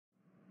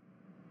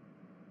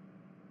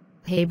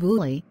Hey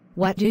bully,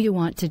 what do you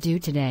want to do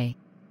today?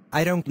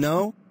 I don't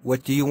know,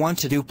 what do you want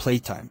to do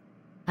playtime?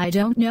 I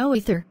don't know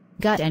either,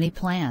 got any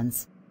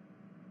plans?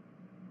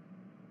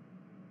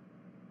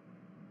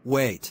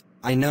 Wait,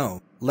 I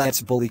know,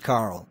 let's bully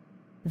Karl.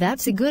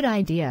 That's a good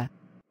idea.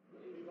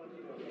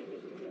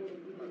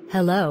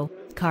 Hello,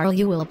 Karl,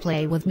 you will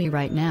play with me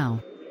right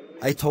now.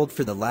 I told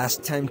for the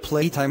last time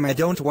playtime I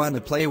don't want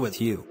to play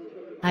with you.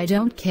 I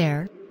don't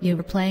care, you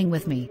were playing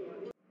with me.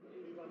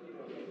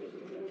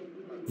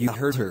 You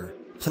heard her,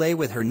 play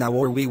with her now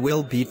or we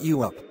will beat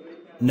you up.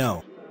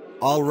 No.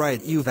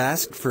 Alright, you've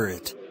asked for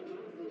it.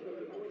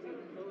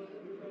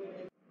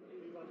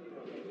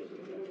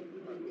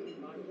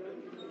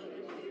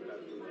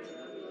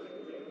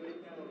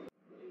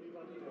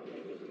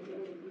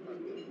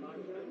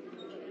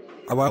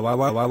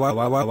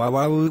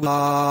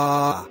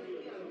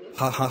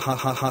 Ha ha ha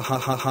ha ha ha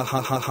ha ha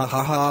ha ha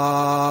ha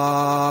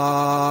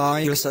ha.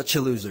 You're such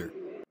a loser.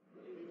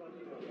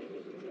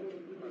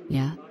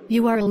 Yeah,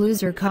 you are a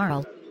loser,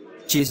 Karl.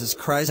 Jesus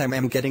Christ,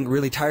 I'm getting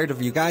really tired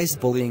of you guys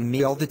bullying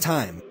me all the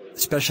time,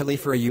 especially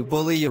for you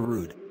bully, you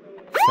rude.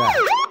 Fact.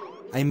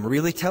 I'm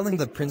really telling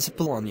the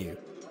principal on you.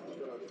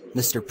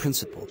 Mr.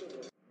 Principal.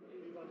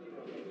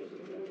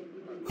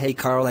 Hey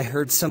Karl, I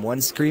heard someone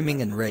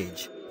screaming in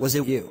rage. Was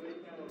it you?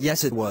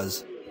 Yes it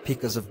was,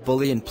 because of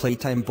bully and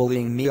playtime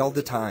bullying me all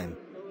the time.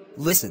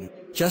 Listen,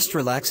 just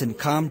relax and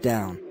calm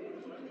down.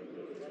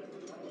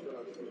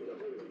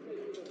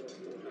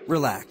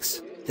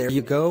 Relax, there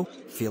you go,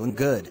 feeling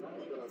good.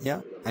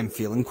 Yeah, I'm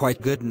feeling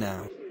quite good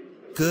now.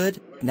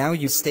 Good, now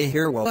you stay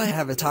here while I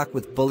have a talk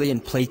with bully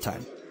and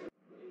playtime.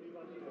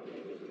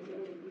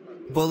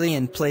 Bully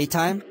and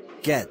playtime,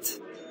 get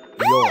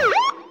your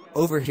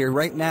over here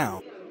right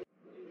now.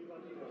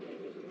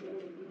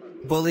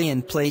 Bully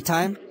and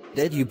playtime,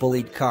 did you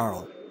bullied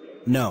Karl?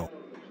 No.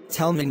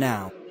 Tell me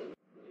now.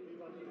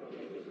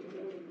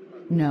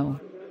 No.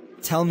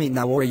 Tell me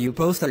now or you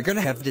both are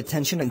gonna have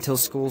detention until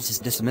school is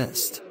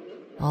dismissed.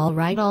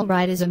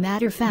 Alright, as a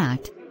matter of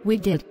fact, we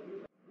did.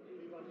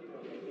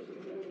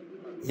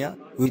 Yeah,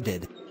 we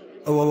did.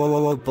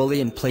 Oh, bully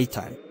and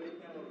playtime.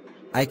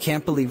 I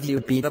can't believe you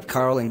beat up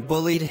Karl and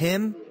bullied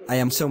him, I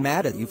am so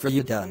mad at you for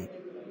you done.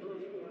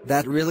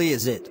 That really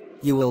is it,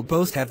 you will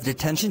both have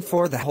detention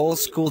for the whole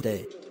school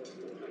day.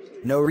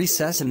 No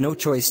recess and no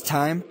choice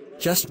time,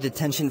 just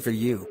detention for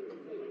you.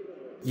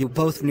 You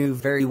both knew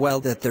very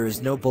well that there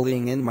is no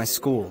bullying in my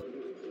school.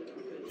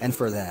 And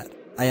for that,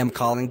 I am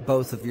calling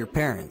both of your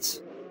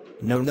parents.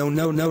 No. No.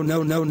 No.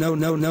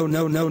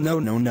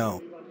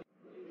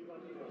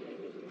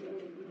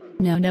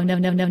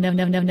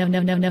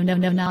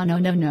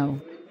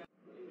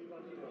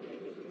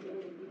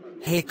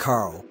 Hey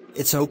Karl,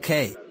 it's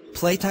okay.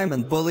 Playtime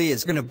and bully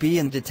is gonna be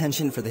in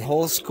detention for the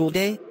whole school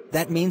day,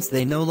 that means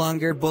they no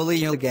longer bully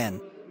you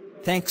again.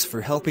 Thanks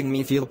for helping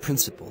me feel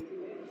principal.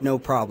 No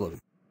problem.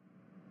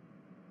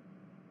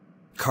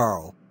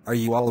 Karl, are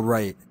you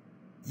alright?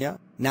 Yeah,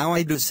 now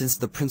I do since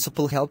the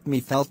principal helped me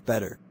felt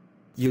better.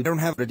 You don't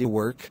have to do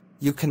work,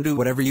 you can do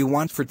whatever you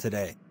want for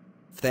today.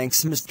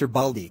 Thanks Mr.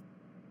 Baldi.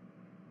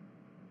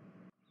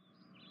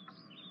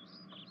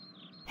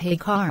 Hey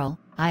Karl,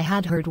 I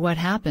had heard what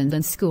happened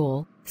in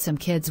school, some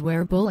kids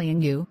were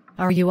bullying you,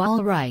 are you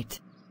alright?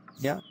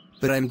 Yeah,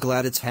 but I'm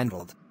glad it's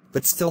handled,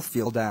 but still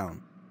feel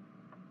down.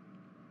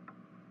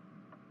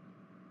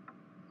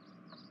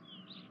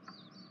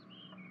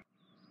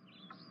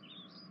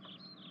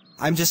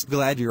 I'm just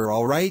glad you're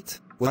alright.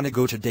 Wanna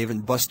go to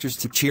Dave & Buster's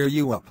to cheer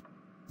you up?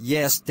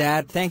 Yes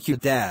Dad, thank you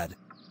Dad.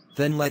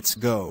 Then let's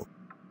go.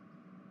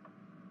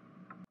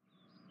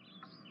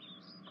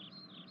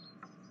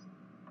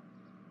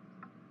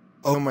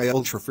 Oh my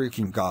ultra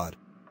freaking god.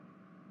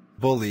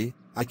 Bully,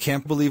 I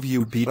can't believe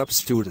you beat up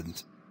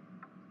student.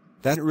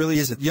 That really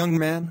is it, young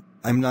man.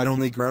 I'm not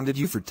only grounded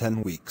you for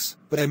 10 weeks,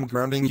 but I'm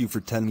grounding you for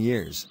 10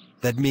 years.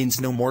 That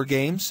means no more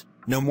games,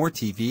 no more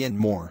TV and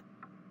more.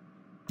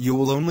 You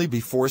will only be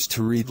forced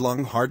to read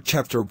long hard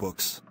chapter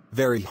books,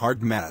 very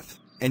hard math,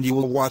 and you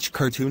will watch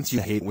cartoons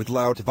you hate with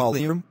loud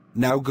volume.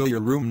 Now go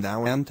your room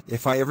now, and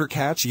if I ever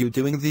catch you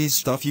doing these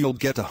stuff you'll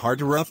get a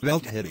hard rough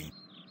belt hitting.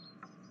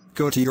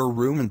 Go to your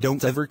room and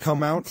don't ever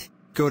come out.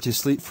 Go to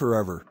sleep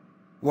forever.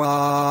 Wah.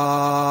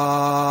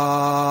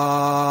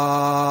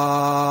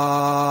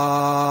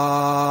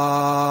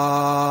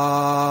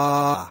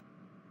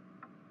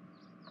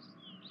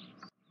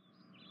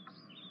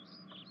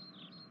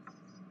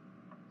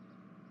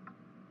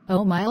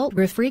 Oh my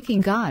ultra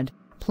freaking god,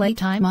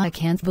 playtime, I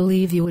can't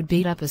believe you would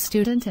beat up a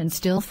student and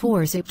still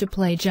force it to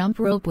play jump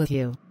rope with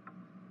you.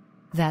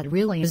 That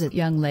really is it,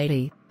 young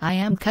lady. I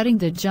am cutting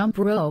the jump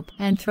rope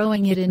and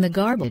throwing it in the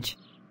garbage.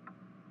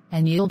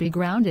 And you'll be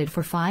grounded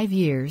for 5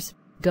 years.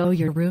 Go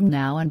your room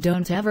now and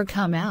don't ever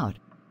come out.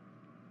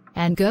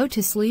 And go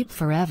to sleep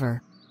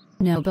forever.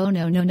 No.